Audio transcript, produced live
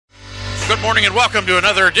Morning and welcome to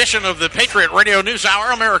another edition of the Patriot Radio News Hour.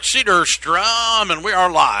 I'm Eric Cedarstrom, and we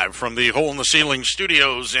are live from the Hole in the Ceiling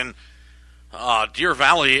studios in Deer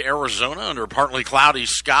Valley, Arizona, under partly cloudy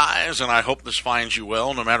skies, and I hope this finds you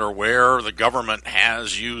well no matter where the government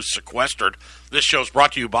has you sequestered. This show is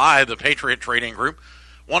brought to you by the Patriot Trading Group.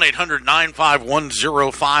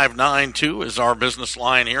 1-800-951-0592 is our business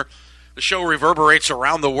line here. The show reverberates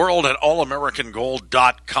around the world at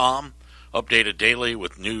allamericangold.com. Updated daily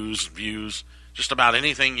with news, views, just about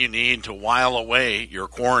anything you need to while away your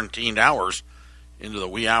quarantined hours into the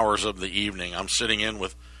wee hours of the evening. I'm sitting in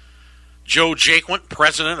with Joe Jaquint,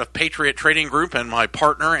 president of Patriot Trading Group, and my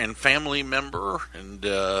partner and family member. And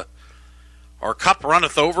our cup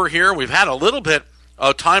runneth over here. We've had a little bit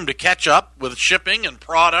of time to catch up with shipping and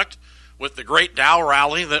product with the great Dow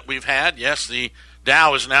rally that we've had. Yes, the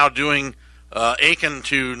Dow is now doing akin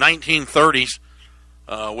to 1930s.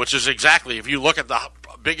 Which is exactly, if you look at the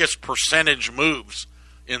biggest percentage moves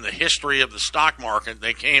in the history of the stock market,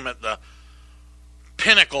 they came at the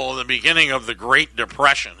pinnacle of the beginning of the Great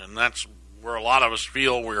Depression, and that's where a lot of us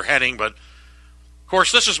feel we're heading. But, of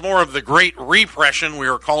course, this is more of the Great Repression, we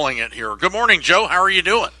are calling it here. Good morning, Joe. How are you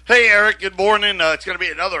doing? Hey, Eric. Good morning. It's going to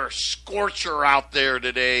be another scorcher out there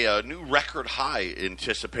today. A new record high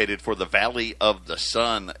anticipated for the Valley of the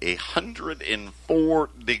Sun, 104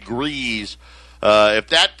 degrees. If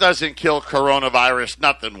that doesn't kill coronavirus,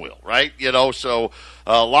 nothing will, right? So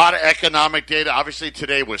a lot of economic data. Obviously,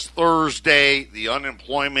 today was Thursday. The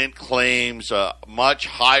unemployment claims much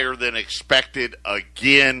higher than expected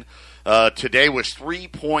again. Today was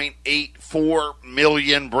 3.84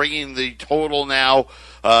 million, bringing the total now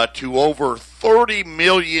to over 30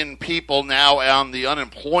 million people now on the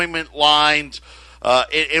unemployment lines.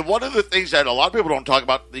 And one of the things that a lot of people don't talk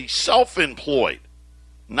about, the self-employed.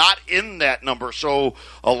 Not in that number. So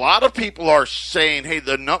a lot of people are saying, hey,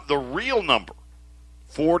 the real number,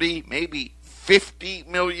 40, maybe 50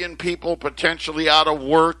 million people potentially out of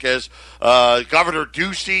work, as Governor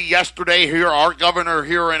Ducey yesterday here, our governor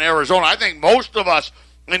here in Arizona. I think most of us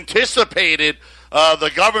anticipated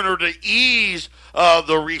the governor to ease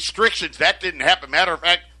the restrictions. That didn't happen. Matter of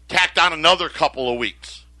fact, tacked on another couple of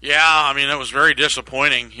weeks. Yeah, I mean, it was very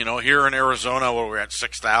disappointing. Here in Arizona, where we're at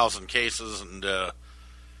 6,000 cases and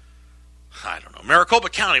I don't know. Maricopa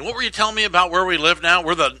County. What were you telling me about where we live now?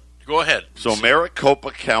 Go ahead. So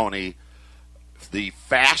Maricopa County, the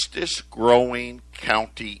fastest growing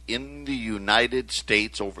county in the United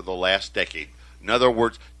States over the last decade. In other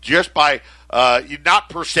words, just by, not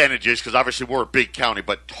percentages, because obviously we're a big county,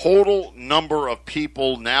 but total number of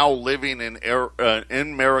people now living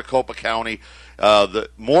in Maricopa County. The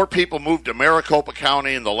more people moved to Maricopa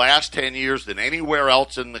County in the last 10 years than anywhere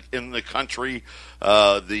else in the country.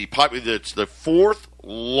 It's the fourth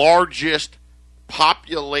largest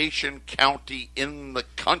population county in the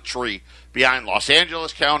country, behind Los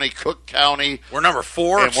Angeles County, Cook County. We're number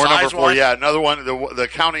 4. And we're number 4. Yeah, another one, the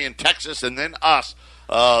county in Texas, and then us,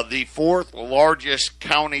 the fourth largest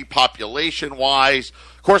county population-wise.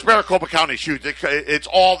 Of course, Maricopa County is huge. It's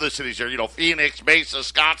all the cities here. Phoenix, Mesa,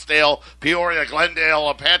 Scottsdale, Peoria, Glendale,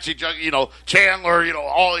 Apache, Chandler.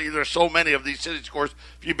 There's so many of these cities. Of course,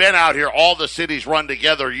 if you've been out here, all the cities run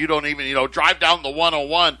together. You don't even, drive down the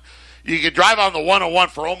 101. You can drive on the 101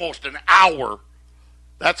 for almost an hour.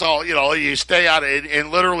 That's all, you stay out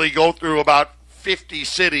and literally go through about 50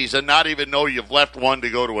 cities and not even know you've left one to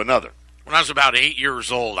go to another. When I was about 8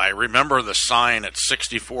 years old, I remember the sign at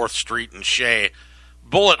 64th Street in Shea,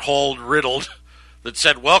 bullet hole riddled, that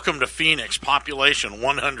said, "Welcome to Phoenix, population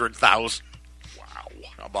 100,000. Wow,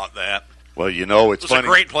 how about that? Well, it's funny. It was a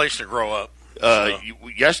great place to grow up.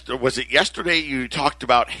 Was it yesterday you talked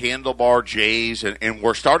about handlebar J's, and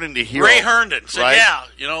we're starting to hear... Ray Herndon said, right? Yeah,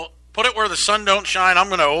 put it where the sun don't shine. I'm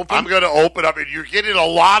going to open. I'm going to open up, and you're getting a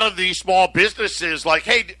lot of these small businesses like,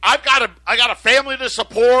 hey, I got a family to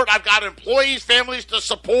support. I've got employees, families to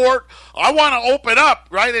support. I want to open up,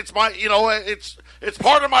 right? It's my, it's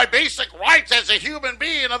part of my basic rights as a human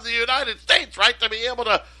being of the United States, right, to be able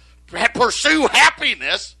to pursue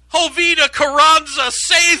happiness. Jovita Carranza,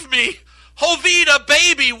 save me. Jovita,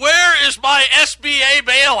 baby, where is my SBA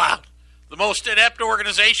bailout? The most inept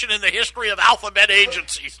organization in the history of alphabet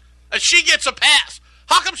agencies. And she gets a pass.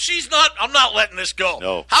 How come she's not? I'm not letting this go.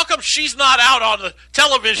 No. How come she's not out on the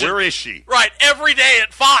television? Where is she? Right, every day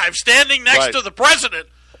at 5, standing next to the president.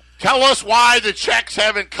 Tell us why the checks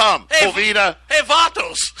haven't come, Jovita. Hey,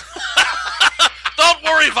 Vatos. Don't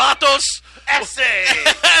worry, Vatos.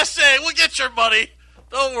 Essay. We'll get your money.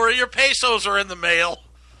 Don't worry, your pesos are in the mail.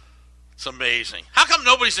 It's amazing. How come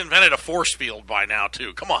nobody's invented a force field by now,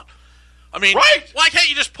 too? Come on. I mean, right. Why can't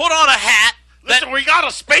you just put on a hat, Listen, we got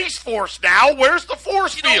a Space Force now. Where's the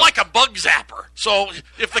force field? Like a bug zapper. So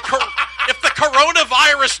if the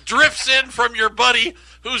coronavirus drifts in from your buddy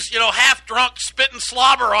who's, half drunk, spitting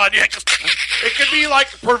slobber on you, it could be like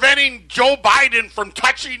preventing Joe Biden from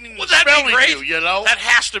touching and smelling you, That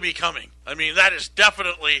has to be coming. I mean, that is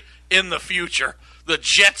definitely in the future. The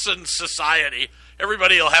Jetson Society.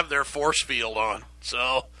 Everybody will have their force field on.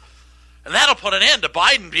 So, and that'll put an end to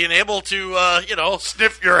Biden being able to,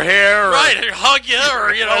 sniff your hair. Right, or hug you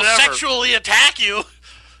or, sexually attack you.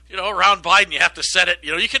 Around Biden, you have to set it.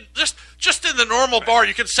 You can just in the normal bar,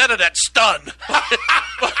 you can set it at stun. When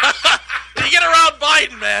you get around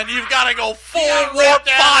Biden, man, you've got to go full warp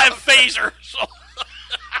 5 phaser. So.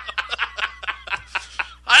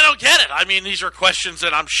 I don't get it. I mean, these are questions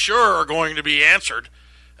that I'm sure are going to be answered.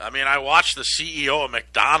 I mean, I watched the CEO of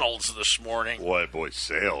McDonald's this morning. Boy,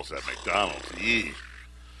 sales at McDonald's. Yee.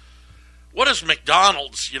 What is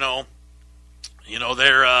McDonald's? They're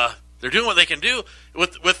doing what they can do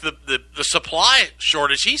with the supply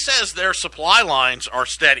shortage. He says their supply lines are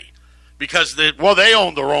steady because they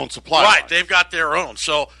own their own supply lines. Right, they've got their own.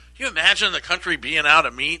 So you imagine the country being out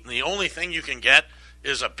of meat and the only thing you can get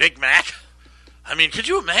is a Big Mac? I mean, could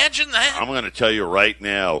you imagine that? I'm going to tell you right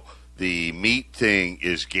now, the meat thing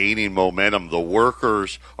is gaining momentum. The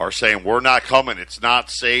workers are saying, we're not coming. It's not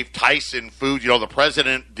safe. Tyson Foods, the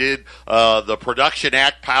president did the Production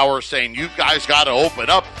Act power saying, you guys got to open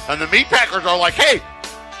up. And the meat packers are like, hey,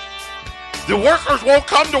 the workers won't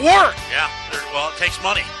come to work. Yeah, it takes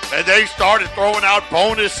money. And they started throwing out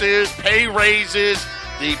bonuses, pay raises.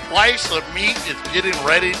 The price of meat is getting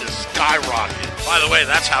ready to skyrocket. By the way,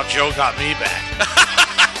 that's how Joe got me back.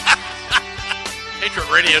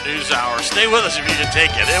 Patriot Radio News Hour. Stay with us if you can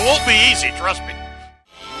take it. It won't be easy, trust me.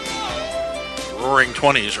 Roaring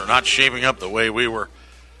 20s are not shaping up the way we were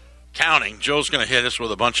counting. Joe's going to hit us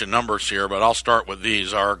with a bunch of numbers here, but I'll start with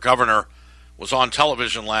these. Our governor was on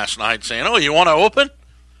television last night saying, you want to open?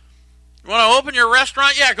 You want to open your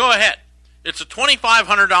restaurant? Yeah, go ahead. It's a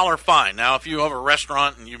 $2,500 fine. Now, if you have a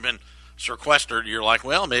restaurant and you've been sequestered, you're like,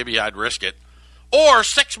 well, maybe I'd risk it. Or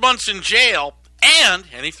 6 months in jail, and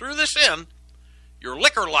he threw this in, your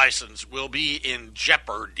liquor license will be in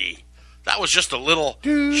jeopardy. That was just a little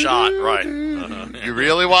shot, right? You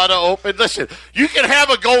really want to open? Listen, you can have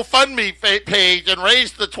a GoFundMe page and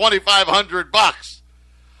raise the $2,500.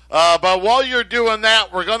 But while you're doing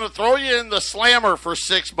that, we're going to throw you in the slammer for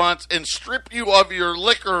 6 months and strip you of your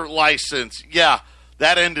liquor license. Yeah,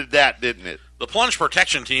 that ended that, didn't it? The plunge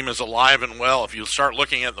protection team is alive and well if you start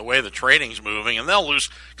looking at the way the trading's moving, and they'll lose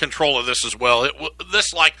control of this as well.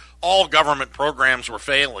 This, like all government programs, were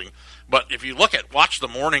failing. But if you watch the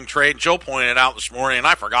morning trade, Joe pointed out this morning, and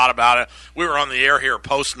I forgot about it. We were on the air here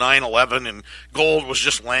post 9/11, and gold was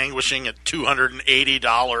just languishing at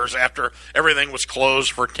 $280 after everything was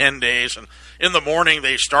closed for 10 days. And in the morning,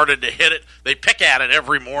 they started to hit it. They pick at it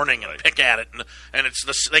every morning and pick at it, and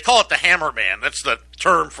they call it the hammer man. That's the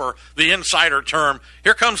term for the insider term.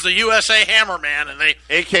 Here comes the USA hammer man, and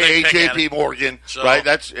AKA J.P. Morgan, so, right?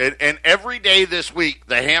 And every day this week,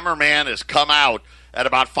 the hammer man has come out at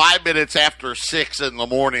about 5 minutes after 6 in the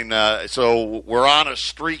morning. So we're on a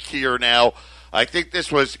streak here now. I think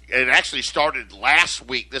it actually started last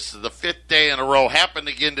week. This is the 5th day in a row. Happened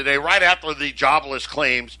again today, right after the jobless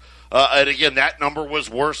claims. And again, that number was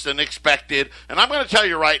worse than expected. And I'm going to tell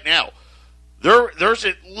you right now, there's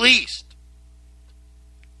at least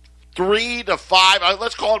 3 to 5,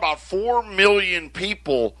 let's call it about 4 million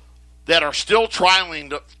people that are still trying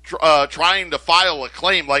to file a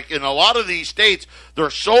claim. Like in a lot of these states, they're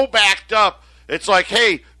so backed up, it's like,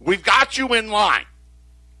 hey, we've got you in line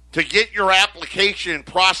to get your application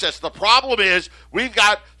processed. The problem is we've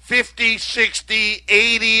got 50, 60,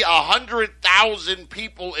 80, 100,000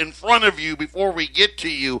 people in front of you before we get to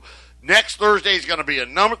you. Next Thursday is going to be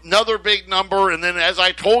another big number. And then, as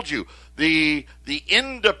I told you, the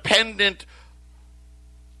independent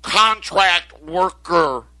contract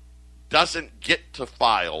worker doesn't get to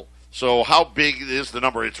file. So how big is the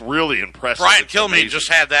number? It's really impressive. Brian Kilmeade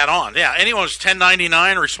just had that on. Yeah, anyone who's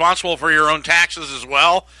 1099 responsible for your own taxes as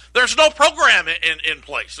well. There's no program in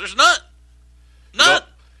place. There's none. None.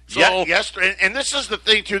 So, yes, and this is the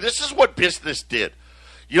thing, too. This is what business did.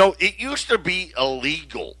 It used to be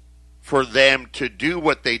illegal for them to do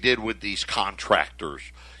what they did with these contractors.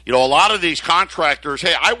 A lot of these contractors,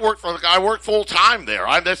 hey, I work full time there.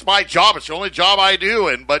 That's my job. It's the only job I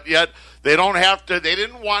do. But yet they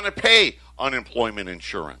didn't want to pay unemployment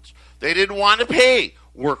insurance. They didn't want to pay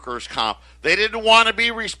workers' comp. They didn't want to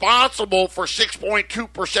be responsible for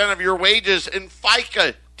 6.2% of your wages in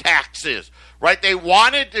FICA taxes, right? They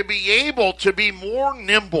wanted to be able to be more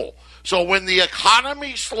nimble. So when the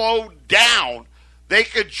economy slowed down, they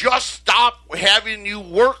could just stop having you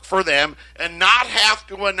work for them and not have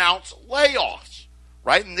to announce layoffs,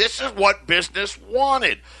 right? And this is what business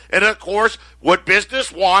wanted. And, of course, what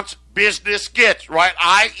business wants, business gets, right?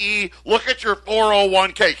 I.e., look at your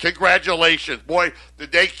 401k. Congratulations. Boy,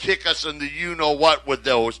 did they kick us in the you-know-what with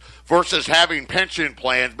those versus having pension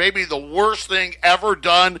plans. Maybe the worst thing ever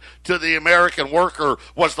done to the American worker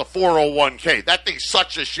was the 401k. That thing's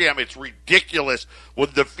such a sham. It's ridiculous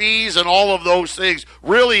with the fees and all of those things.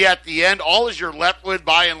 Really, at the end, all you're left with,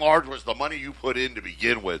 by and large, was the money you put in to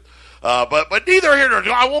begin with. But neither here nor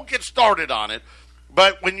there. I won't get started on it.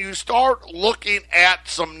 But when you start looking at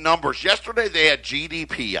some numbers, yesterday they had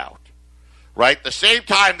GDP out, right? The same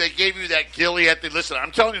time they gave you that Gilead thing. Listen,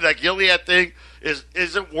 I'm telling you, that Gilead thing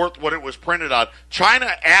isn't worth what it was printed on. China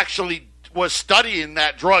actually was studying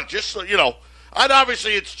that drug, just so you know. And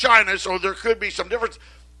obviously it's China, so there could be some difference.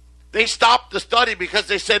 They stopped the study because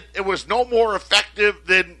they said it was no more effective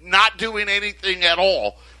than not doing anything at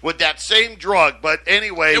all with that same drug. But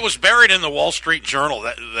anyway, it was buried in the Wall Street Journal.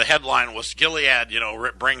 The headline was Gilead,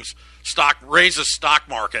 raises stock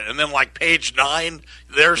market, and then like page 9,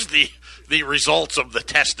 there's the results of the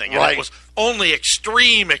testing. And right. It was only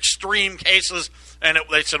extreme cases, and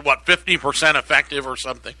they said 50% effective or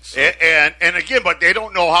something. So. And again, but they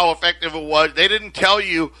don't know how effective it was. They didn't tell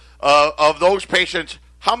you of those patients.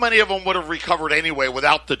 How many of them would have recovered anyway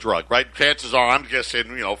without the drug, right? Chances are, I'm guessing,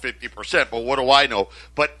 50%, but what do I know?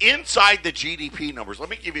 But inside the GDP numbers, let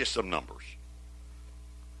me give you some numbers.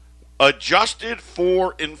 Adjusted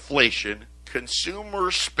for inflation,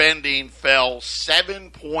 consumer spending fell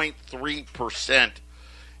 7.3%,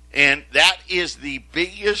 and that is the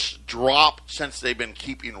biggest drop since they've been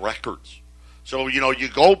keeping records. So, you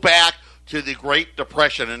go back to the Great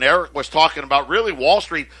Depression, and Eric was talking about really Wall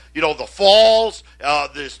Street, the falls,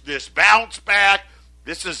 this bounce back.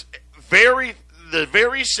 This is the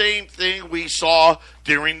very same thing we saw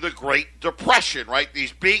during the Great Depression, right?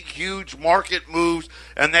 These big, huge market moves,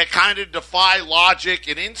 and that kind of defy logic.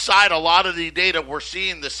 And inside a lot of the data, we're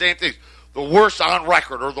seeing the same things. The worst on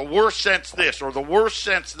record, or the worst since this, or the worst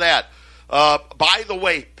since that. By the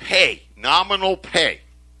way, nominal pay.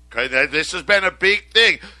 Okay, this has been a big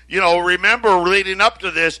thing. Remember leading up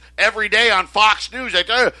to this, every day on Fox News, they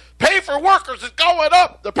tell you, pay for workers is going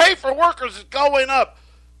up. The pay for workers is going up.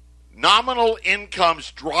 Nominal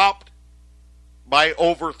incomes dropped by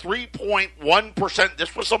over 3.1%.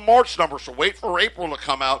 This was a March number, so wait for April to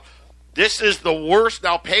come out. This is the worst.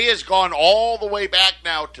 Now, pay has gone all the way back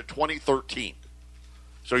now to 2013.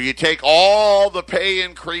 So you take all the pay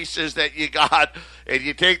increases that you got, and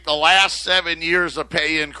you take the last 7 years of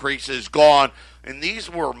pay increases gone, and these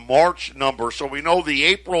were March numbers. So we know the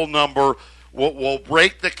April number will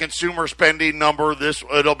break the consumer spending number.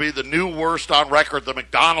 It'll be the new worst on record. The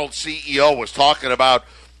McDonald's CEO was talking about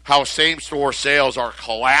how same-store sales are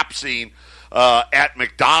collapsing at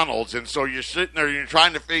McDonald's, and so you're sitting there and you're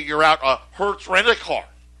trying to figure out Hertz Rent-A-Car.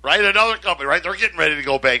 Right, another company, right? They're getting ready to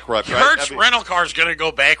go bankrupt. Right? Hertz Rental Car is going to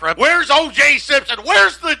go bankrupt. Where's O.J. Simpson?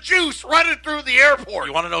 Where's the juice running through the airport?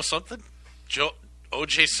 You want to know something?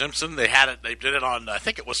 O.J. Simpson, they did it on, I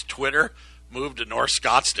think it was Twitter, moved to North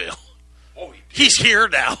Scottsdale. Oh, he's here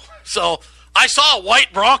now. So I saw a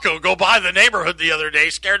white Bronco go by the neighborhood the other day,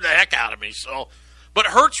 scared the heck out of me. So, but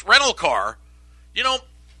Hertz Rental Car,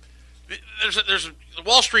 there's a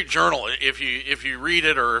Wall Street Journal. If you read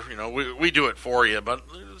it, or we do it for you, but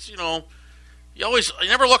you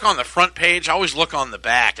never look on the front page. Always look on the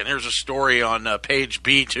back. And here's a story on page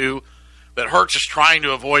B2 that Hertz is trying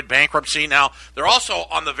to avoid bankruptcy. Now they're also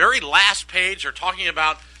on the very last page. They're talking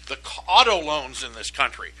about the auto loans in this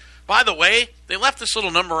country. By the way, they left this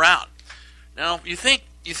little number out. Now you think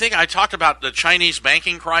I talked about the Chinese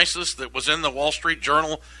banking crisis that was in the Wall Street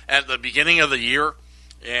Journal at the beginning of the year,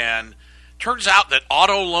 and turns out that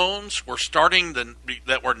auto loans were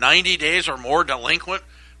that were 90 days or more delinquent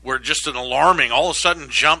were just an alarming, all of a sudden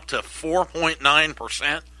jumped to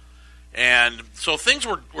 4.9%. And so things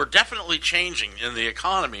were definitely changing in the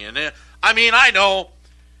economy. And I know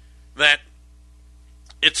that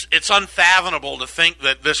it's unfathomable to think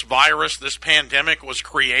that this virus, this pandemic was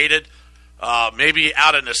created maybe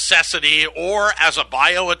out of necessity or as a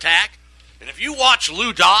bio attack. And if you watch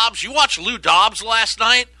Lou Dobbs last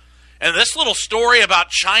night, and this little story about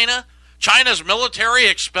China's military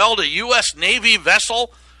expelled a U.S. Navy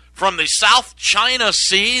vessel from the South China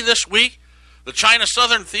Sea this week. The China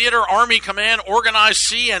Southern Theater Army Command organized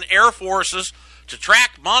sea and air forces to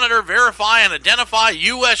track, monitor, verify, and identify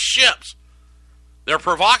U.S. ships. Their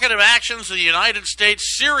provocative actions in the United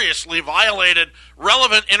States seriously violated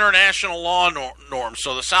relevant international law norms.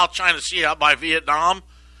 So the South China Sea out by Vietnam.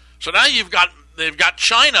 So now they've got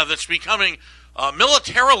China that's becoming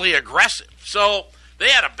militarily aggressive. So they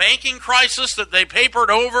had a banking crisis that they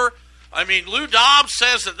papered over. I mean, Lou Dobbs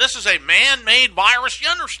says that this is a man-made virus. You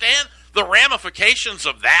understand the ramifications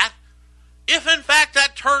of that? If, in fact,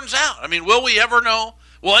 that turns out. I mean, will we ever know?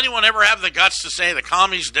 Will anyone ever have the guts to say the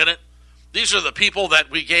commies did it? These are the people that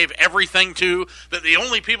we gave everything to, that the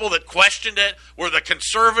only people that questioned it were the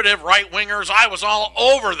conservative right-wingers. I was all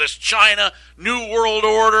over this China, New World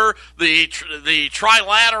Order, the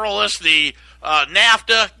trilateralists, the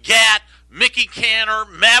NAFTA, GATT, Mickey Cantor,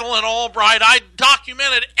 Madeleine Albright. I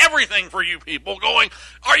documented everything for you people going,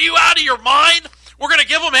 are you out of your mind? We're going to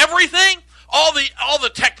give them everything? All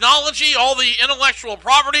the technology, all the intellectual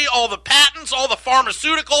property, all the patents, all the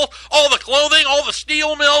pharmaceuticals, all the clothing, all the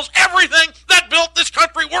steel mills, everything that built this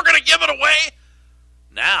country, we're going to give it away?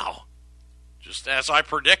 Now, just as I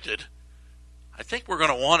predicted, I think we're going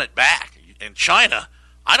to want it back. And China,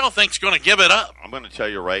 I don't think is going to give it up. I'm going to tell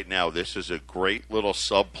you right now, this is a great little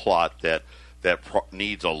subplot that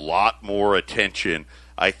needs a lot more attention.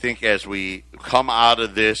 I think as we come out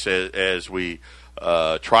of this, as we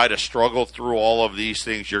try to struggle through all of these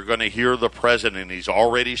things, you're going to hear the president. He's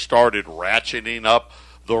already started ratcheting up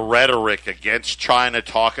the rhetoric against China,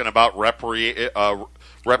 talking about reparations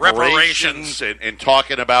and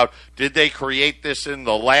talking about, did they create this in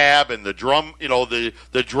the lab, and the drum,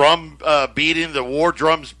 the drum beating, the war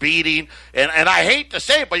drums beating. And I hate to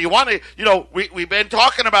say it, but you want to, we've been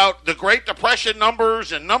talking about the Great Depression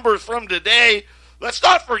numbers and numbers from today. Let's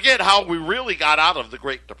not forget how we really got out of the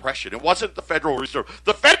Great Depression. It wasn't the Federal Reserve.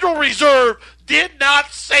 The Federal Reserve did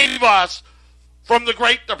not save us from the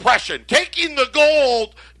Great Depression. Taking the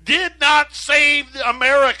gold did not save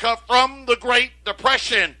America from the Great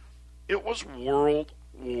Depression. It was World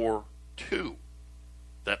War II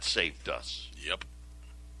that saved us. Yep.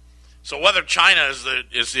 So whether China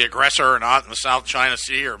is the aggressor or not in the South China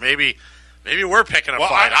Sea, or maybe we're picking a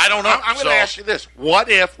fight. I don't know. I'm going to ask you this. What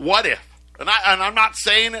if? And I'm not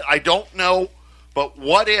saying it, I don't know, but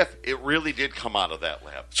what if it really did come out of that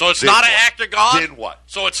lab? So it's not an act of God? Then what?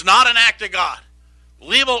 So it's not an act of God.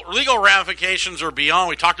 Legal ramifications are beyond,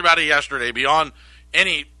 we talked about it yesterday, beyond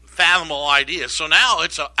any fathomable ideas. So now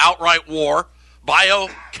it's an outright war,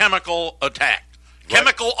 biochemical attack. Right.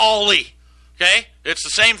 Chemical Ali. Okay? It's the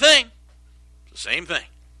same thing. It's the same thing.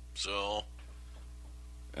 So,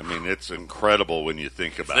 I mean, it's incredible when you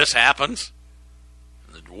think about this happens.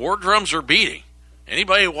 The war drums are beating.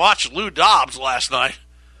 Anybody watched Lou Dobbs last night?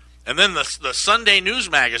 And then the Sunday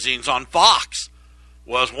news magazines on Fox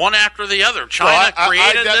was one after the other. China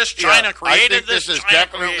created this. China created this. I think this is China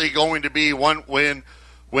definitely going to be one when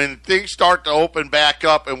things start to open back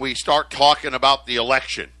up and we start talking about the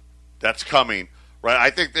election that's coming. Right,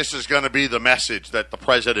 I think this is going to be the message that the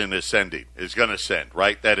president is going to send.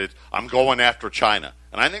 Right, that I'm going after China.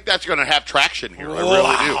 And I think that's going to have traction here. I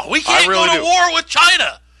really do. We can't go to war with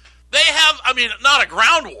China. They have, not a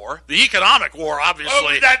ground war. The economic war,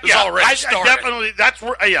 obviously, is already started. Definitely, that's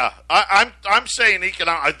where. Yeah, I'm saying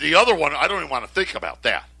economic. The other one, I don't even want to think about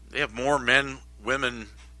that. They have more men, women.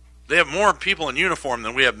 They have more people in uniform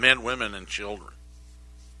than we have men, women, and children.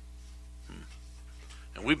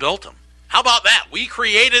 And we built them. How about that? We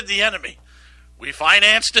created the enemy. We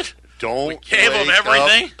financed it. We gave them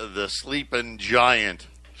everything. The sleeping giant.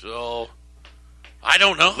 So, I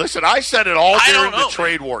don't know. Listen, I said it all during the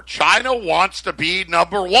trade war. China wants to be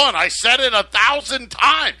number one. I said it 1,000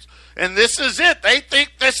 times. And this is it. They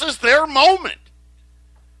think this is their moment.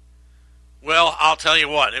 Well, I'll tell you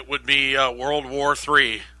what. It would be World War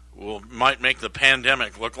III. Might make the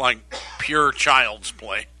pandemic look like pure child's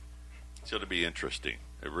play. It's going to be interesting.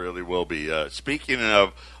 It really will be. Speaking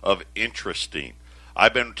of interesting,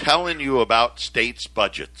 I've been telling you about states'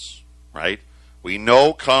 budgets, right? We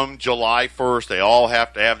know come July 1st, they all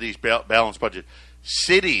have to have these balanced budgets.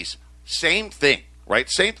 Cities, same thing, right?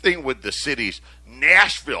 Same thing with the cities.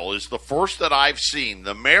 Nashville is the first that I've seen.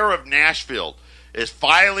 The mayor of Nashville is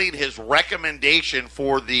filing his recommendation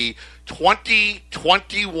for the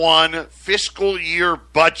 2021 fiscal year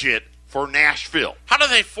budget for Nashville. How do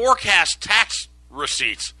they forecast tax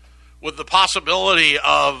receipts with the possibility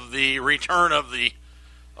of the return of the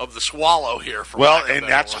swallow here? And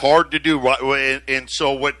that's hard to do. And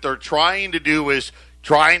so what they're trying to do is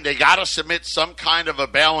they got to submit some kind of a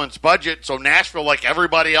balanced budget. So Nashville, like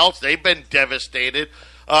everybody else, they've been devastated.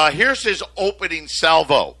 Here's his opening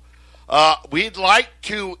salvo. We'd like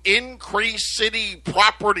to increase city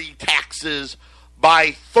property taxes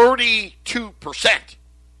by 32%.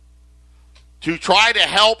 to try to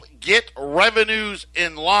help get revenues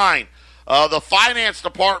in line. The finance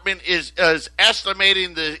department is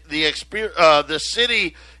estimating the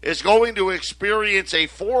city is going to experience a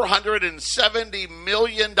 $470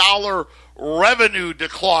 million revenue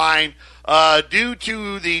decline due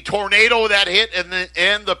to the tornado that hit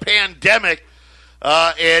and the pandemic.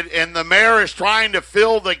 And the mayor is trying to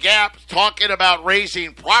fill the gap, talking about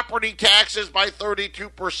raising property taxes by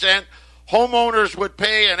 32%. Homeowners would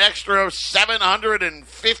pay an extra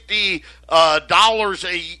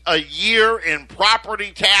 $750 a year in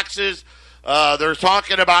property taxes. They're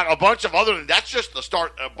talking about a bunch of other, that's just the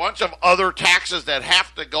start, a bunch of other taxes that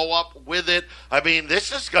have to go up with it. I mean,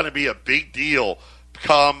 this is going to be a big deal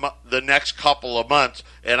come the next couple of months.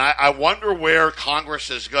 And I wonder where Congress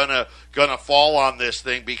is gonna fall on this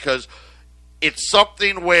thing, because it's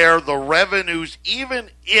something where the revenues,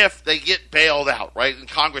 even if they get bailed out, right, in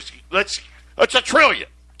Congress, it's $1 trillion.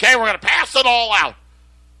 Okay, we're going to pass it all out.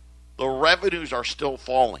 The revenues are still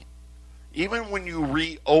falling. Even when you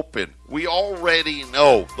reopen, we already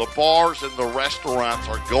know the bars and the restaurants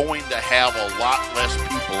are going to have a lot less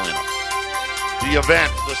people in them. The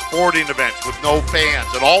events, the sporting events with no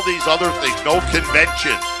fans and all these other things, no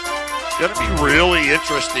conventions. It's going to be really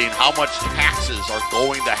interesting how much taxes are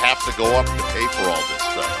going to have to go up to pay for all this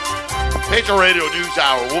stuff. Patriot Radio News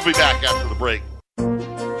Hour. We'll be back after the break.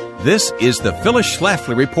 This is the Phyllis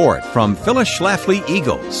Schlafly Report from Phyllis Schlafly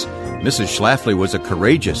Eagles. Mrs. Schlafly was a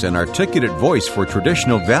courageous and articulate voice for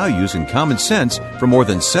traditional values and common sense for more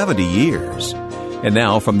than 70 years. And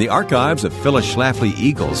now, from the archives of Phyllis Schlafly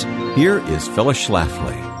Eagles, here is Phyllis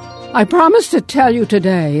Schlafly. I promised to tell you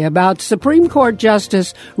today about Supreme Court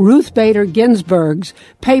Justice Ruth Bader Ginsburg's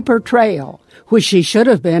paper trail, which she should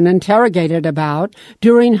have been interrogated about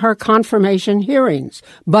during her confirmation hearings,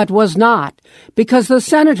 but was not, because the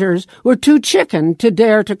senators were too chicken to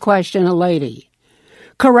dare to question a lady.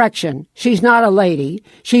 Correction, she's not a lady.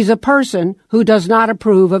 She's a person who does not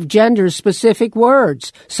approve of gender-specific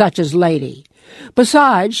words, such as lady.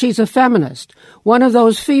 Besides, she's a feminist, one of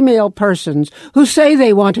those female persons who say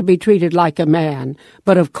they want to be treated like a man,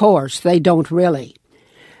 but of course they don't really.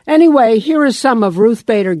 Anyway, here is some of Ruth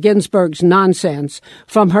Bader Ginsburg's nonsense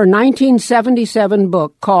from her 1977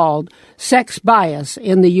 book called Sex Bias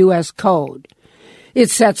in the U.S. Code. It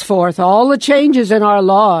sets forth all the changes in our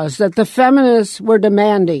laws that the feminists were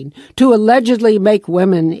demanding to allegedly make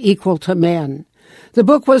women equal to men. The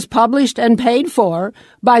book was published and paid for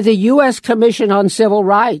by the U.S. Commission on Civil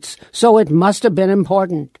Rights, so it must have been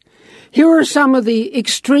important. Here are some of the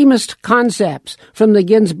extremist concepts from the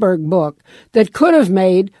Ginsburg book that could have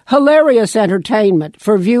made hilarious entertainment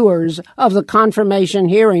for viewers of the confirmation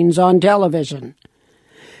hearings on television.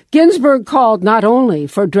 Ginsburg called not only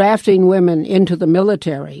for drafting women into the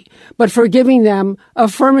military, but for giving them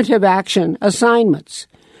affirmative action assignments.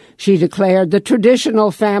 She declared the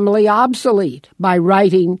traditional family obsolete by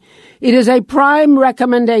writing, "It is a prime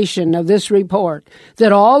recommendation of this report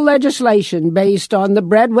that all legislation based on the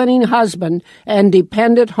breadwinning husband and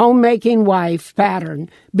dependent homemaking wife pattern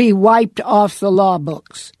be wiped off the law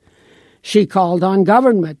books." She called on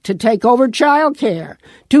government to take over child care,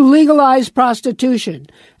 to legalize prostitution,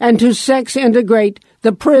 and to sex integrate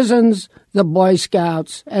the prisons, the Boy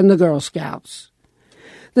Scouts, and the Girl Scouts.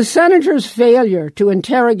 The senator's failure to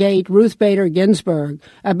interrogate Ruth Bader Ginsburg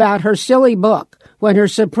about her silly book when her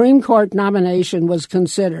Supreme Court nomination was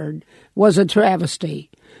considered was a travesty.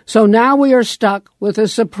 So now we are stuck with a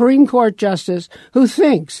Supreme Court justice who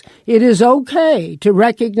thinks it is okay to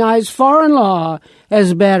recognize foreign law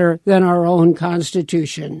as better than our own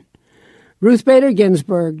Constitution. Ruth Bader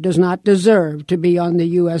Ginsburg does not deserve to be on the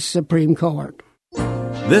U.S. Supreme Court.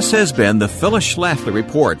 This has been the Phyllis Schlafly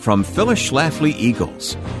Report from Phyllis Schlafly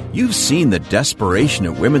Eagles. You've seen the desperation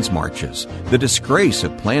of women's marches, the disgrace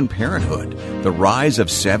of Planned Parenthood, the rise of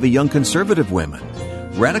savvy young conservative women.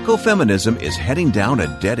 Radical feminism is heading down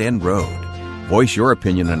a dead-end road. Voice your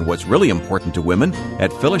opinion on what's really important to women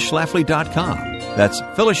at phyllisschlafly.com. That's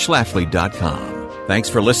phyllisschlafly.com. Thanks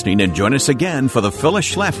for listening, and join us again for the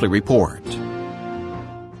Phyllis Schlafly Report.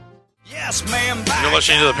 Yes, ma'am. You're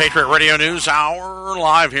listening to the Patriot Radio News Hour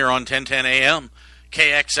live here on 1010 AM,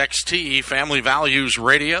 KXXT, Family Values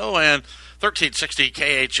Radio, and 1360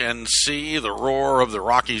 KHNC, the roar of the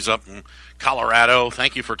Rockies up in Colorado.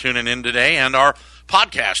 Thank you for tuning in today. And our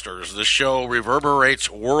podcasters, the show reverberates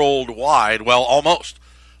worldwide. Well, almost.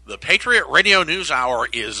 The Patriot Radio News Hour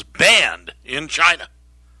is banned in China.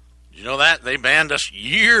 Did you know that? They banned us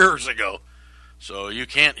years ago. So you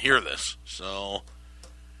can't hear this. So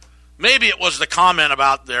maybe it was the comment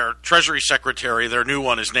about their Treasury Secretary, their new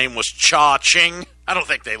one, his name was Cha Ching. I don't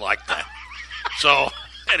think they liked that. So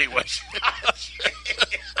Anyways.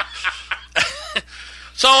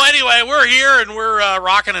 So anyway, we're here and we're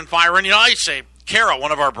rocking and firing. You know, I say, Kara,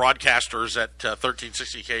 one of our broadcasters at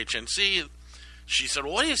 1360 KHNC, she said,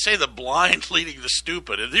 well, what do you say the blind leading the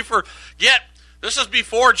stupid? And you forget, this is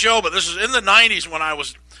before Joe, but this is in the 90s when I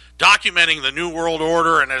was documenting the New World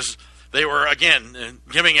Order, and as they were, again,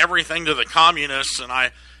 giving everything to the communists, and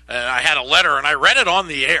I had a letter, and I read it on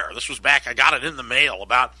the air. This was back, I got it in the mail,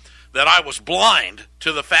 about that I was blind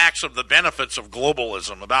to the facts of the benefits of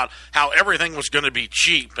globalism, about how everything was going to be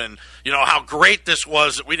cheap, and, you know, how great this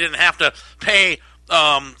was, that we didn't have to pay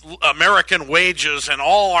American wages, and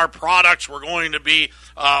all our products were going to be,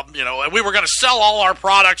 and we were going to sell all our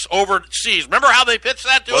products overseas. Remember how they pitched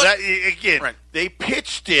that to us? Right. They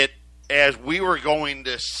pitched it as we were going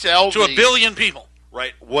to sell to a billion people.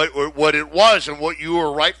 Right. What it was, and what you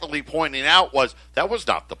were rightfully pointing out, was that was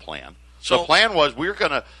not the plan. So the plan was we're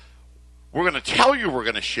going to tell you we're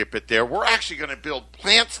going to ship it there. We're actually going to build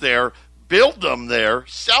plants there, build them there,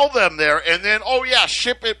 sell them there, and then,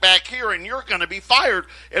 ship it back here, and you're going to be fired.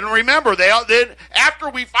 And remember, then after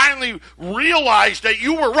we finally realized that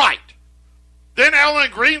you were right, then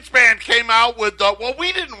Alan Greenspan came out with,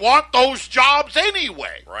 we didn't want those jobs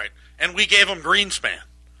anyway. Right. And we gave them Greenspan.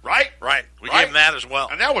 Right? Right. We gave them that as well.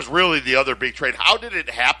 And that was really the other big trade. How did it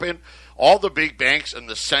happen? All the big banks and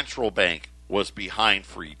the central bank was behind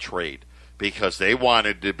free trade because they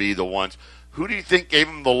wanted to be the ones. Who do you think gave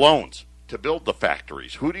them the loans to build the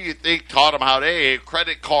factories? Who do you think taught them how to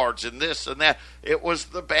credit cards and this and that? It was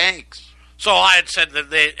the banks. So I had said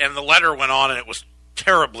that and the letter went on, and it was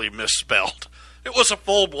terribly misspelled. It was a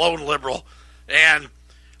full-blown liberal, and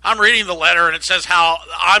I'm reading the letter, and it says how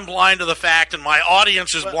I'm blind to the fact and my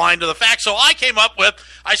audience is blind to the fact. So I came up with,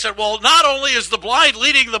 I said, well, not only is the blind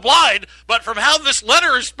leading the blind, but from how this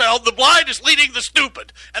letter is spelled, the blind is leading the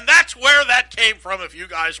stupid. And that's where that came from, if you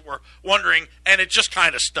guys were wondering, and it just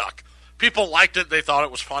kind of stuck. People liked it. They thought it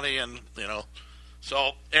was funny, and,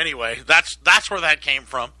 So anyway, that's where that came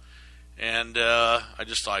from. And I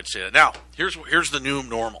just thought I'd say that. Now, here's the new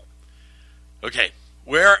normal. Okay,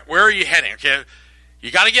 where are you heading? Okay. You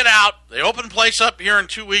got to get out. They open the place up here in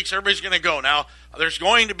 2 weeks. Everybody's going to go. Now, there's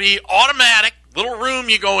going to be automatic little room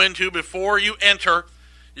you go into before you enter.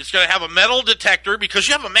 It's going to have a metal detector because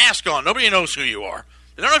you have a mask on. Nobody knows who you are.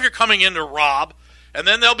 They don't know if you're coming in to rob. And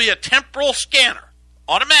then there'll be a temporal scanner,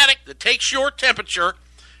 automatic, that takes your temperature.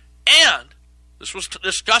 And this was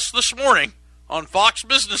discussed this morning on Fox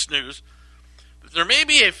Business News. There may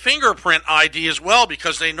be a fingerprint ID as well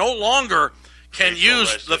because they no longer can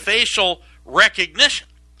use the facial recognition.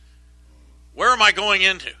 Where am I going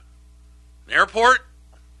into? An airport?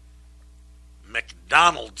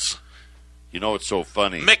 McDonald's. You know, it's so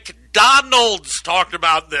funny. McDonald's talked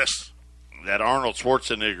about this. That Arnold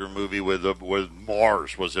Schwarzenegger movie with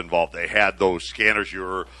Mars was involved. They had those scanners.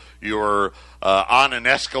 You were on an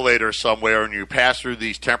escalator somewhere, and you pass through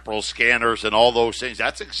these temporal scanners and all those things.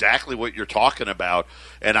 That's exactly what you're talking about.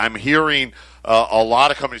 And I'm hearing a lot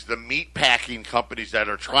of companies, the meat packing companies, that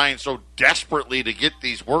are trying so desperately to get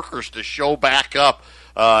these workers to show back up,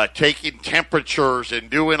 taking temperatures and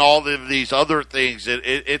doing all of these other things.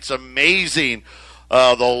 It's amazing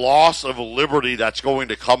the loss of liberty that's going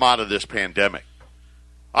to come out of this pandemic.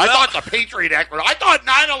 I thought the Patriot Act, I thought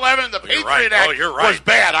 9/11, the Patriot Act was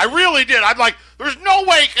bad. I really did. I'm like, there's no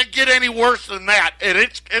way it could get any worse than that, and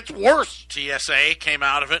it's worse. TSA came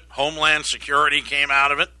out of it. Homeland Security came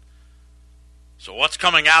out of it. So what's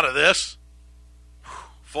coming out of this?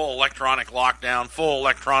 Full electronic lockdown, full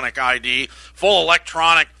electronic ID, full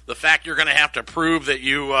electronic, the fact you're going to have to prove that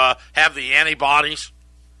you have the antibodies.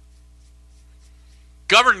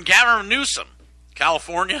 Governor Gavin Newsom,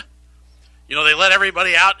 California. You know, they let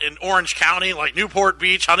everybody out in Orange County, like Newport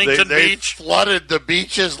Beach, Huntington Beach. They flooded the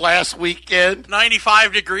beaches last weekend.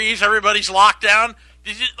 95 degrees, everybody's locked down.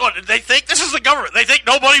 Did they think this is the government? They think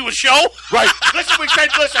nobody would show? Right. Listen, we said,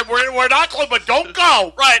 we're not closed, but don't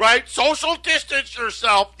go. Right. Social distance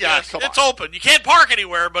yourself. Yeah, yes, it's open. You can't park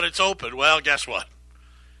anywhere, but it's open. Well, guess what?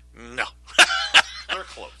 No. They're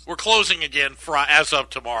closed. We're closing again as of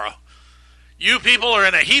tomorrow. You people are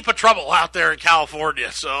in a heap of trouble out there in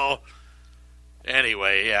California, so...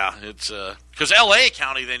 Anyway, yeah, it's because L.A.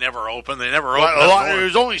 County, they never opened. They never opened.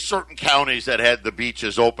 There's only certain counties that had the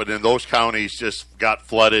beaches open, and those counties just got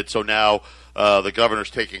flooded. So now the governor's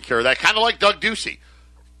taking care of that. Kind of like Doug Ducey.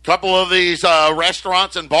 A couple of these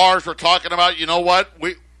restaurants and bars were talking about, you know what,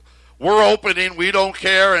 we're opening, we don't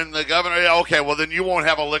care, and the governor, okay, well then you won't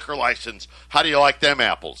have a liquor license. How do you like them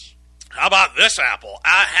apples? How about this apple?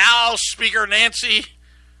 House Speaker Nancy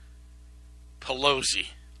Pelosi.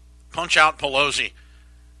 Punch out Pelosi.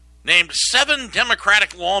 named 7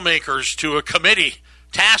 Democratic lawmakers to a committee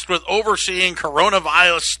tasked with overseeing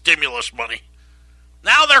coronavirus stimulus money.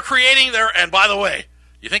 Now they're creating their, and by the way,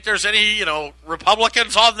 you think there's any,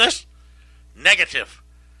 Republicans on this? Negative.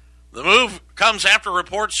 The move comes after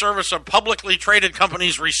reports surface of publicly traded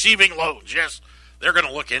companies receiving loans. Yes, they're going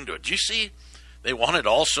to look into it. Do you see? They wanted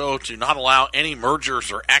also to not allow any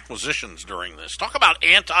mergers or acquisitions during this. Talk about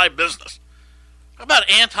anti-business. Talk about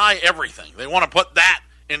anti-everything. They want to put that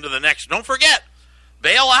into the next. Don't forget,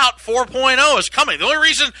 bailout 4.0 is coming. The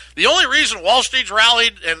only reason Wall Street's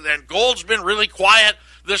rallied and gold's been really quiet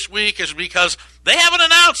this week is because they haven't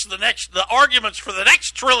announced the arguments for the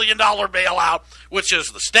next $1 trillion bailout, which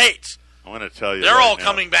is the states. I want to tell you, they're all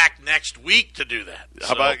coming back next week to do that.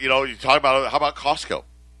 How about how about Costco,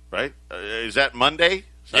 right? Is that Monday?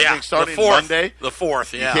 Yeah, starting the 4th, Monday. The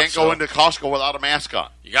 4th, yeah. You can't go into Costco without a mask on.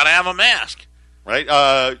 You got to have a mask, right?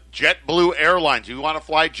 JetBlue Airlines. You want to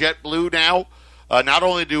fly JetBlue now? Not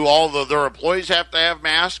only do all their employees have to have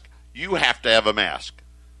masks, you have to have a mask.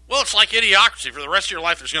 Well, it's like Idiocracy. For the rest of your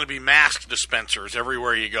life, there's going to be mask dispensers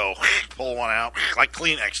everywhere you go. Pull one out, like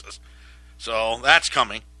Kleenexes. So that's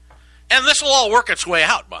coming. And this will all work its way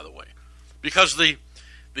out, by the way, because the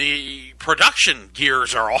production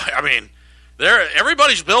gears are all,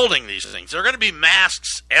 everybody's building these things. There are going to be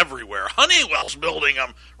masks everywhere. Honeywell's building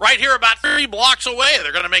them right here about 3 blocks away.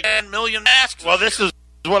 They're going to make 10 million masks. Well, this is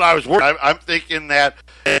what I was worried. I'm thinking that,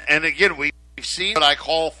 and again, we've seen what I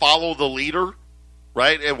call follow the leader.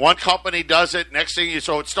 Right? And one company does it. Next thing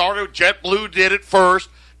so it started, JetBlue did it first.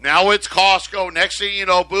 Now it's Costco. Next thing you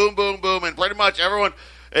know, boom, boom, boom. And pretty much everyone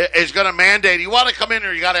is going to mandate, you want to come in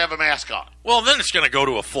here, you got to have a mask on. Well, then it's going to go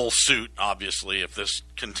to a full suit, obviously, if this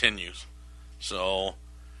continues. So,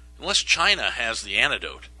 unless China has the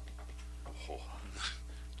antidote.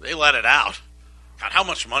 They let it out. God, how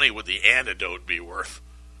much money would the antidote be worth?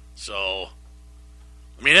 So,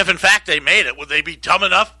 if in fact they made it, would they be dumb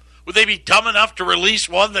enough? Would they be dumb enough to release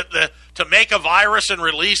one to make a virus and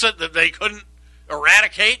release it that they couldn't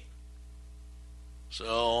eradicate?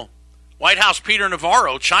 So, White House Peter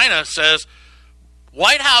Navarro, China says,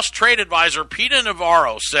 White House trade advisor Peter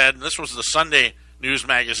Navarro said, and this was the Sunday news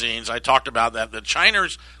magazines, I talked about that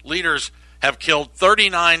China's leaders have killed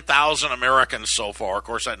 39,000 Americans so far. Of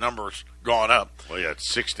course, that number's gone up. Well, yeah, it's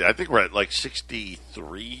 60. I think we're at like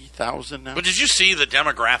 63,000 now. But did you see the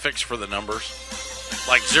demographics for the numbers?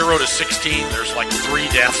 Like 0 to 16, there's like 3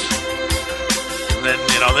 deaths. And then,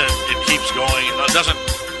 then it keeps going. It doesn't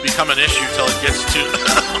become an issue till it gets to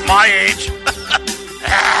my age.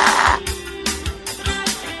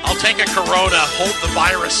 I'll take a Corona, hold the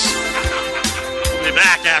virus. We'll be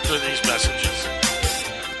back after these messages.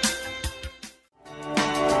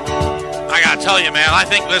 I gotta tell you, man, I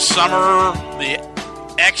think this summer, the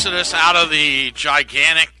exodus out of the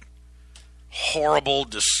gigantic, horrible,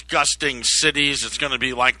 disgusting cities. It's going to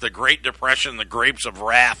be like the Great Depression, the Grapes of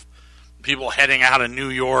Wrath. People heading out of New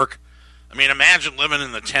York. Imagine living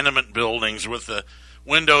in the tenement buildings with the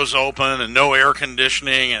windows open and no air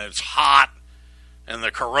conditioning, and it's hot, and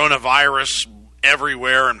the coronavirus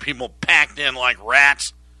everywhere, and people packed in like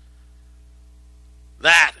rats.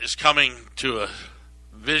 That is coming to a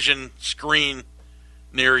vision screen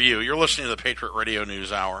near you. You're listening to the Patriot Radio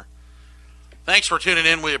News Hour. Thanks for tuning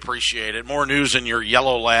in. We appreciate it. More news in your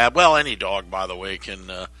yellow lab. Well, any dog, by the way,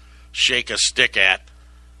 can shake a stick at.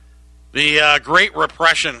 The Great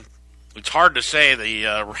Repression, it's hard to say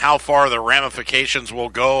how far the ramifications will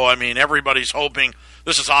go. Everybody's hoping.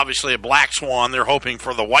 This is obviously a black swan. They're hoping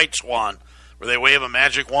for the white swan, where they wave a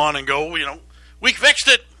magic wand and go, we fixed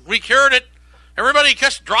it. We cured it. Everybody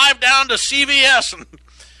just drive down to CVS and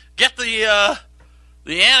get the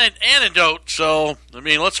antidote. So,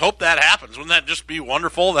 let's hope that happens. Wouldn't that just be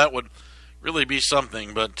wonderful? That would really be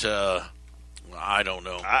something, but I don't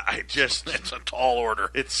know. It's a tall order.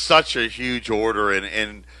 It's such a huge order,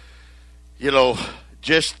 and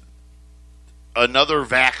just another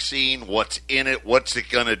vaccine, what's in it, what's it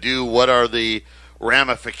going to do, what are the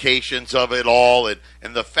ramifications of it all,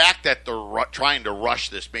 and the fact that they're trying to rush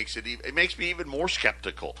this makes me even more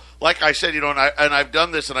skeptical. Like I said, and I've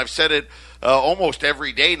done this, and I've said it almost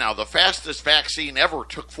every day now. The fastest vaccine ever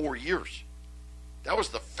took 4 years. That was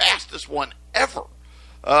the fastest one ever.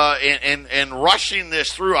 And rushing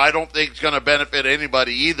this through, I don't think it's going to benefit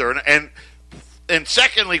anybody either. And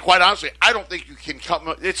secondly, quite honestly, I don't think you can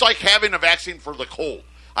come. It's like having a vaccine for the cold.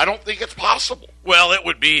 I don't think it's possible. Well, it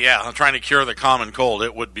would be, trying to cure the common cold.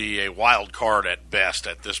 It would be a wild card at best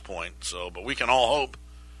at this point. So, but we can all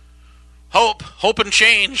hope and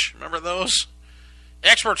change. Remember those?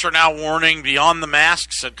 Experts are now warning beyond the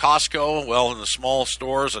masks at Costco, well, in the small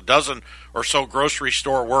stores, a dozen or so grocery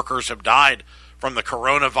store workers have died from the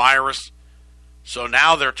coronavirus. So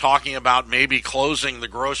now they're talking about maybe closing the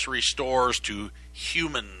grocery stores to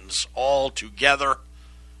humans altogether.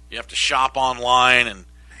 You have to shop online and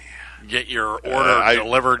get your order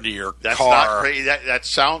delivered to your that's car. Not crazy. That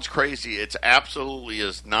sounds crazy. It absolutely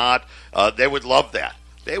is not. They would love that.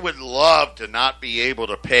 They would love to not be able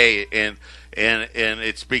to pay, and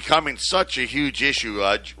it's becoming such a huge issue.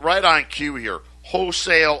 Right on cue here,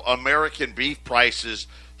 wholesale American beef prices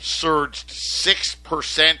surged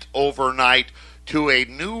 6% overnight to a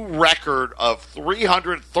new record of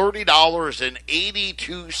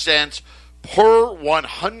 $330.82 per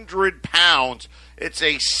 100 pounds. It's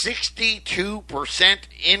a 62%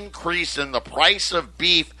 increase in the price of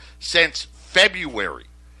beef since February.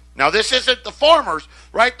 Now, this isn't the farmers,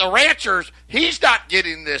 right? The ranchers, he's not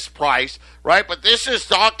getting this price, right? But this is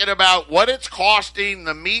talking about what it's costing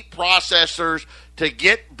the meat processors to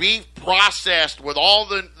get beef processed with all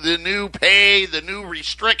the new pay, the new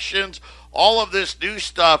restrictions, all of this new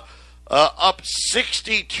stuff, up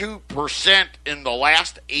 62% in the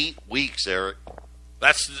last 8 weeks, Eric.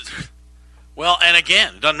 Well, and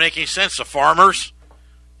again, it doesn't make any sense. The farmers,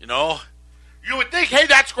 You would think, hey,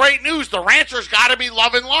 that's great news. The ranchers got to be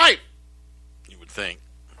loving life. You would think.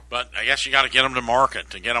 But I guess you got to get them to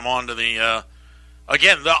market, to get them onto the,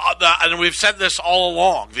 and we've said this all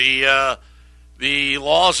along, the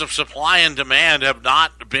laws of supply and demand have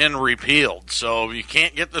not been repealed. So you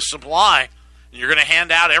can't get the supply, and you're going to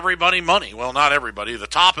hand out everybody money. Well, not everybody. The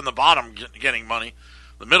top and the bottom getting money.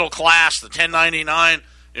 The middle class, the 1099,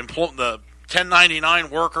 the 1099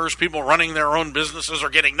 workers, people running their own businesses are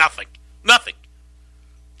getting nothing. Nothing.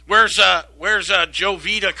 Where's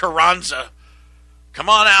Jovita Carranza? Come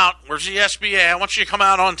on out. Where's the SBA? I want you to come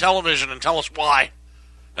out on television and tell us why.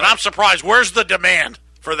 And I'm surprised. Where's the demand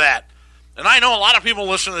for that? And I know a lot of people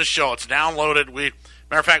listen to this show. It's downloaded. Matter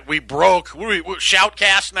of fact, we broke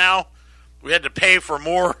Shoutcast now. We had to pay for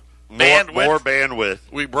more bandwidth. More bandwidth.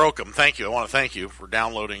 We broke them. Thank you. I want to thank you for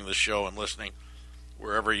downloading this show and listening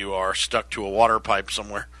wherever you are, stuck to a water pipe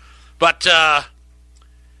somewhere. But,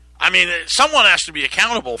 someone has to be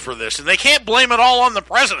accountable for this, and they can't blame it all on the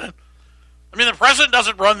president. The president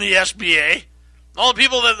doesn't run the SBA. All the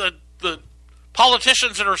people the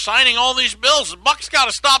politicians that are signing all these bills, the buck's got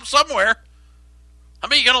to stop somewhere.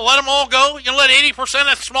 You going to let them all go? You going to let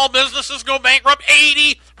 80% of small businesses go bankrupt?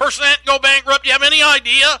 80% go bankrupt? Do you have any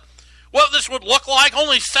idea what this would look like?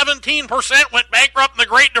 Only 17% went bankrupt in the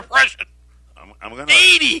Great Depression.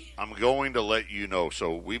 80. I'm going to let you know.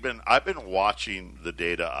 So I've been watching the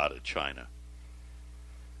data out of China.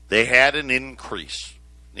 They had an increase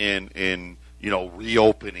in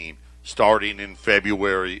reopening starting in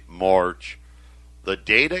February, March. The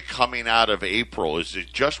data coming out of April is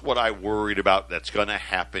just what I worried about that's going to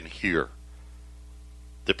happen here.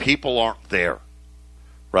 The people aren't there,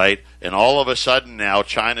 right? And all of a sudden now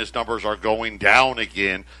China's numbers are going down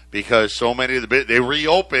again because so many of they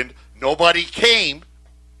reopened. Nobody came,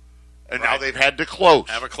 and now they've had to close.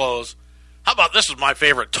 Have a close. How about this is my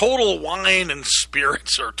favorite, Total Wine and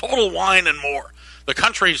Spirits, or Total Wine and More. The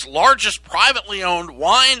country's largest privately owned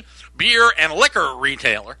wine, beer, and liquor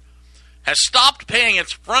retailer has stopped paying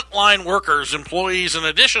its frontline workers, employees, an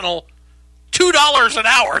additional $2 an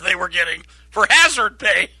hour they were getting for hazard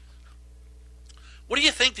pay. What do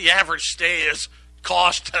you think the average stay is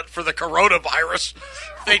cost for the coronavirus?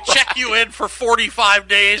 They check you in for 45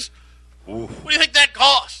 days. Oof. What do you think that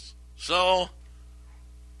costs? So,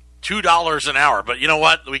 $2 an hour. But you know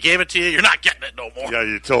what? We gave it to you. You're not getting it no more. Yeah,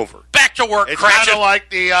 it's over. Back to work. It's kind of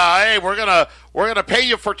like the hey, we're gonna pay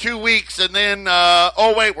you for 2 weeks, and then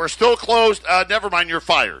oh wait, we're still closed. Never mind, you're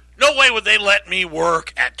fired. No way would they let me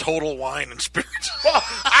work at Total Wine and Spirits. Well,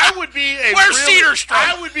 I would be Cedar Street?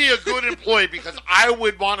 I would be a good employee because I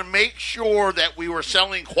would want to make sure that we were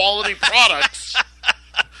selling quality products.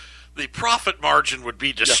 The profit margin would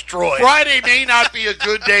be destroyed. Yeah. Friday may not be a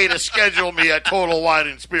good day to schedule me at Total Wine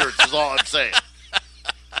and Spirits, is all I'm saying.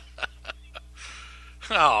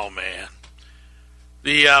 Oh, man.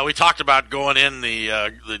 We talked about going in the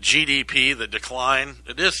GDP, the decline.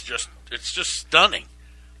 It's just stunning.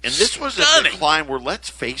 And this was a decline where, let's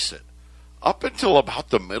face it, up until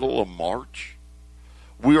about the middle of March,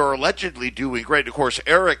 we are allegedly doing great. Of course,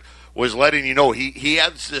 Eric was letting you know he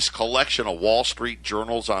has this collection of Wall Street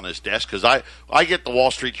journals on his desk, because I get the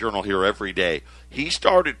Wall Street Journal here every day. He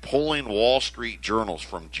started pulling Wall Street journals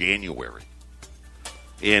from January.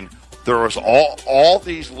 And there was all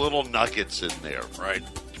these little nuggets in there, right?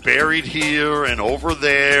 buried here and over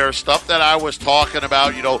there, stuff that I was talking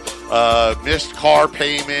about, missed car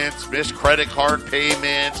payments, missed credit card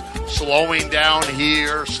payments, slowing down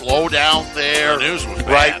here, slow down there. The news was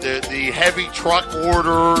bad. Right, the heavy truck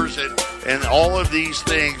orders and all of these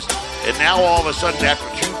things. And now all of a sudden, after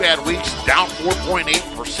 2 bad weeks, down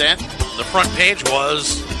 4.8%. The front page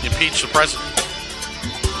was impeach the president.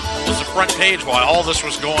 It was the front page while all this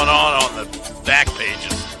was going on the back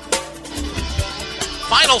pages.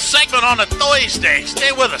 Final segment on a Thursday.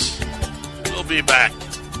 Stay with us. We'll be back.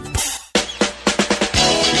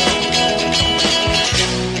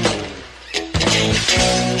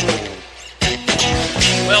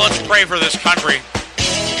 Well, let's pray for this country.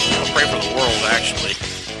 I'll pray for the world, actually.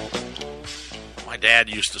 My dad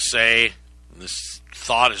used to say, and this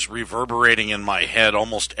thought is reverberating in my head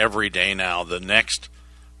almost every day now, the next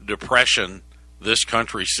depression this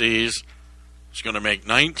country sees is going to make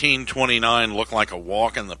 1929 look like a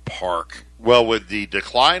walk in the park. Well, with the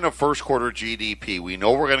decline of first quarter GDP, we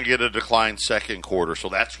know we're going to get a decline second quarter, so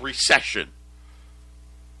that's recession.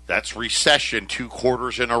 That's recession, 2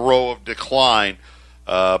 quarters in a row of decline.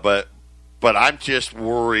 But I'm just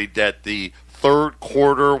worried that the third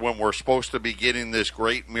quarter, when we're supposed to be getting this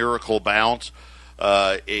great miracle bounce,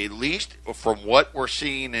 at least from what we're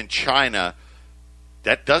seeing in China,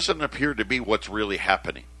 that doesn't appear to be what's really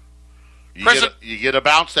happening. You get a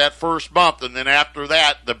bounce that first month, and then after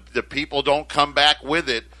that, the people don't come back with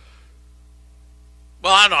it.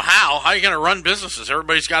 Well, I don't know how. How are you going to run businesses?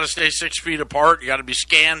 Everybody's got to stay 6 feet apart. You got to be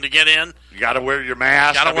scanned to get in. You got to wear your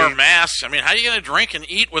mask. You got to wear masks. I mean, how are you going to drink and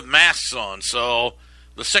eat with masks on? So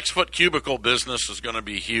the 6-foot cubicle business is going to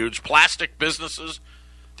be huge. Plastic businesses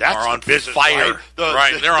are on fire.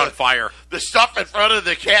 Right, they're on fire. The stuff in front of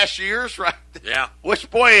the cashiers, right? Yeah. Which,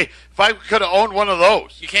 boy, if I could have owned one of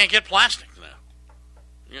those. You can't get plastic now.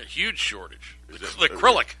 You got a huge shortage. The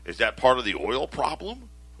acrylic. Is that part of the oil problem?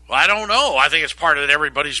 Well, I don't know. I think it's part of that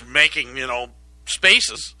everybody's making,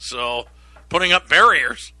 spaces. So putting up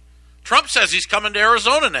barriers. Trump says he's coming to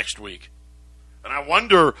Arizona next week. And I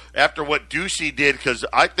wonder, after what Ducey did, because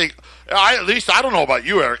I think, at least I don't know about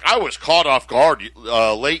you, Eric, I was caught off guard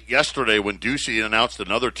late yesterday when Ducey announced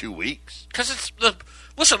another 2 weeks. Because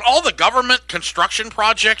listen, all the government construction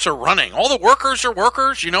projects are running. All the workers are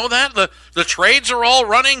workers. You know that? The trades are all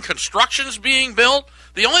running. Construction's being built.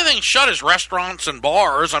 The only thing shut is restaurants and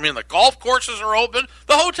bars. I mean, the golf courses are open.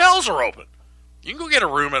 The hotels are open. You can go get a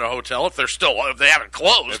room at a hotel if they haven't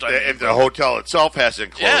closed. If the hotel itself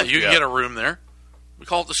hasn't closed. Yeah, you can get a room there. We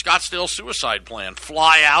call it the Scottsdale Suicide Plan.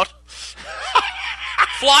 Fly out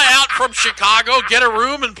from Chicago, get a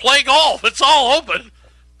room, and play golf. It's all open.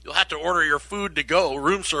 You'll have to order your food to go.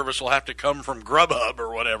 Room service will have to come from Grubhub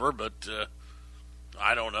or whatever, but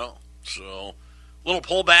I don't know. So, little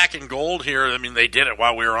pullback in gold here. I mean, they did it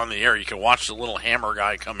while we were on the air. You can watch the little hammer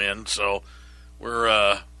guy come in. So,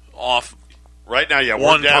 we're off. Right now, yeah,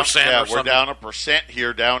 1%. We're down 1%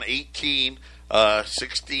 here, down 18,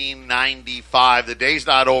 1695. The day's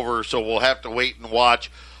not over, so we'll have to wait and watch.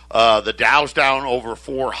 The Dow's down over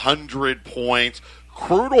 400 points.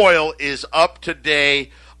 Crude oil is up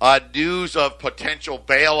today. News of potential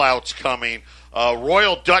bailouts coming.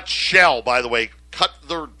 Royal Dutch Shell, by the way, cut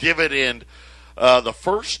their dividend the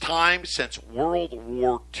first time since World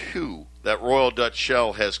War II. That Royal Dutch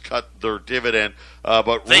Shell has cut their dividend.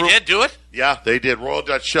 But they did do it? Yeah, they did. Royal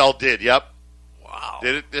Dutch Shell did, yep. Wow.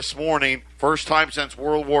 Did it this morning. First time since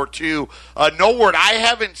World War II. No word. I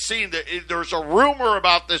haven't seen there's a rumor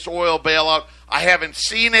about this oil bailout. I haven't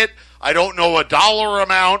seen it. I don't know a dollar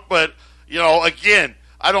amount, but, again,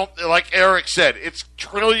 I don't, like Eric said, it's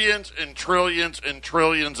trillions and trillions and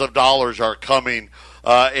trillions of dollars are coming.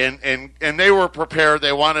 And they were prepared.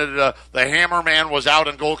 They wanted the hammer man was out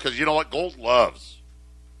in gold because you know what? Gold loves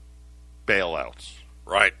bailouts.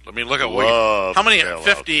 Right. I mean, look at how many at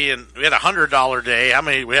 50 and we had $100 day. How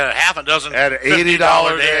many? We had a half a dozen. Had an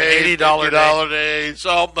 $80 day, $80 day.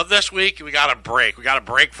 So, but this week we got a break. We got a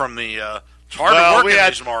break from the. It's hard to work in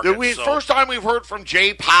these markets. First time we've heard from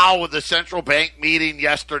Jay Powell with the central bank meeting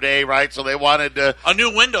yesterday, right? So they wanted to... A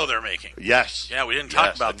new window they're making. Yes. Yeah, we didn't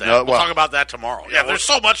talk about that. No, we'll talk about that tomorrow. Yeah, there's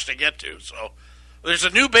so much to get to. So there's a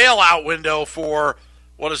new bailout window for,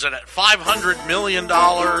 what is it, $500 million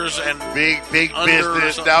and... Big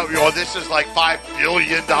business. Now, this is like $5 billion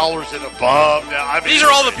and above. Now, I mean, these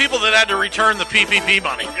are all the people that had to return the PPP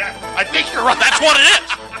money. Yeah, I think you're right. That's what it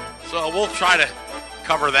is. So we'll try to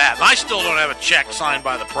cover that. And I still don't have a check signed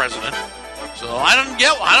by the president. So I don't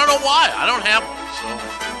know why. I don't have one. So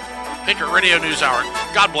Patriot Radio News Hour.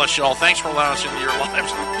 God bless you all. Thanks for allowing us into your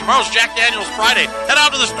lives. Tomorrow's Jack Daniels Friday. Head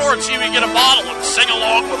out to the store and see if you can get a bottle and sing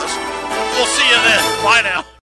along with us. We'll see you then. Bye now.